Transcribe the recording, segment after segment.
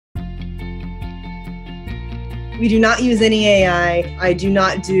We do not use any AI. I do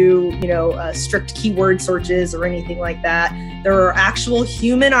not do, strict keyword searches or anything like that. There are actual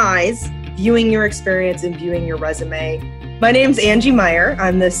human eyes viewing your experience and viewing your resume. My name's Angie Meier.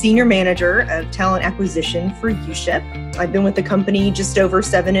 I'm the Senior Manager of Talent Acquisition for uShip. I've been with the company just over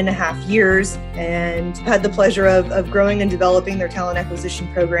 7.5 years and had the pleasure of growing and developing their talent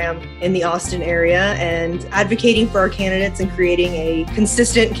acquisition program in the Austin area and advocating for our candidates and creating a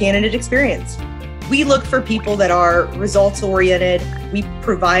consistent candidate experience. We look for people that are results-oriented. We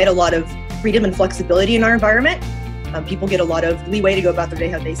provide a lot of freedom and flexibility in our environment. People get a lot of leeway to go about their day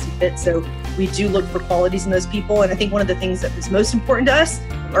how they see fit. So we do look for qualities in those people. And I think one of the things that is most important to us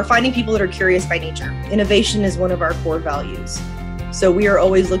are finding people that are curious by nature. Innovation is one of our core values. So we are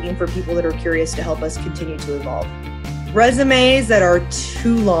always looking for people that are curious to help us continue to evolve. Resumes that are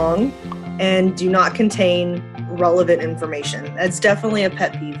too long and do not contain relevant information. That's definitely a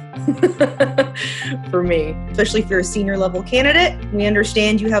pet peeve for me, especially if you're a senior level candidate. We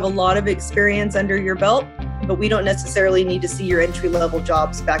understand you have a lot of experience under your belt, but we don't necessarily need to see your entry-level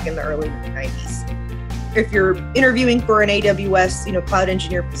jobs back in the early 90s. If you're interviewing for an AWS, cloud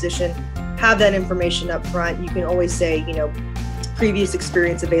engineer position, have that information up front. You can always say, previous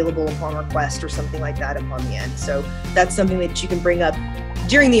experience available upon request or something like that upon the end. So that's something that you can bring up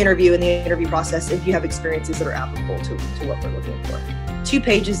during the interview and the interview process if you have experiences that are applicable to what we're looking for. 2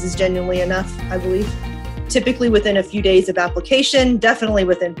 pages is genuinely enough, I believe. Typically within a few days of application, definitely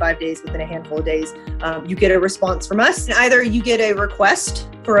within 5 days, within a handful of days, you get a response from us. And either you get a request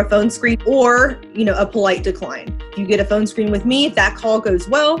for a phone screen or, a polite decline. If you get a phone screen with me, if that call goes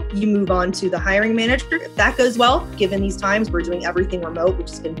well, you move on to the hiring manager. If that goes well, given these times, we're doing everything remote,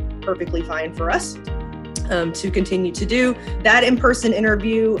 which has been perfectly fine for us to continue to do. That in-person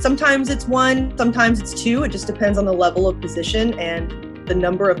interview, sometimes it's 1, sometimes it's 2. It just depends on the level of position and the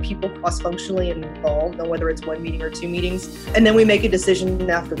number of people cross-functionally involved, and whether it's 1 meeting or 2 meetings. And then we make a decision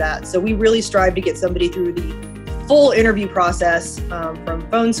after that. So we really strive to get somebody through the full interview process, from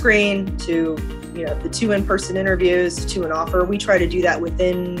phone screen to the 2 in-person interviews to an offer. We try to do that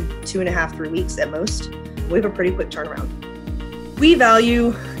within 2.5, 3 weeks at most. We have a pretty quick turnaround. We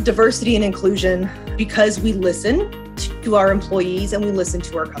value diversity and inclusion because we listen to our employees and we listen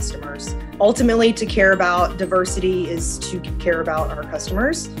to our customers. Ultimately, to care about diversity is to care about our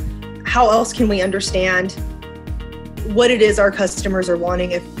customers. How else can we understand what it is our customers are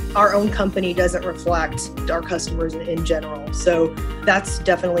wanting if our own company doesn't reflect our customers in general? So that's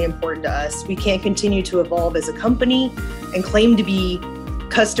definitely important to us. We can't continue to evolve as a company and claim to be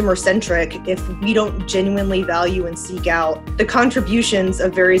customer-centric if we don't genuinely value and seek out the contributions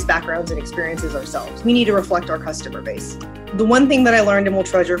of various backgrounds and experiences ourselves. We need to reflect our customer base. The one thing that I learned and will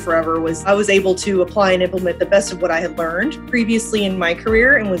treasure forever was I was able to apply and implement the best of what I had learned previously in my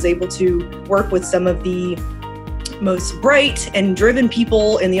career and was able to work with some of the most bright and driven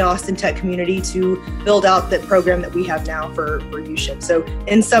people in the Austin tech community to build out the program that we have now for uShip. So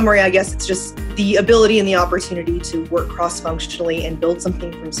in summary, I guess it's just the ability and the opportunity to work cross-functionally and build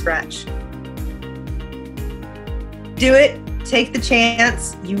something from scratch. Do it, take the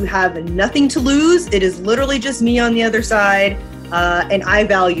chance. You have nothing to lose. It is literally just me on the other side, and I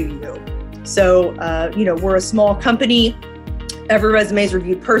value you. So, we're a small company. Every resume is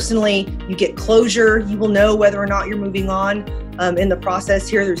reviewed personally. You get closure. You will know whether or not you're moving on in the process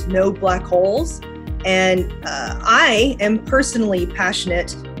here. There's no black holes. And I am personally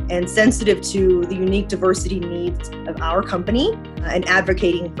passionate and sensitive to the unique diversity needs of our company and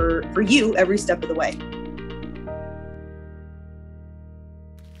advocating for you every step of the way.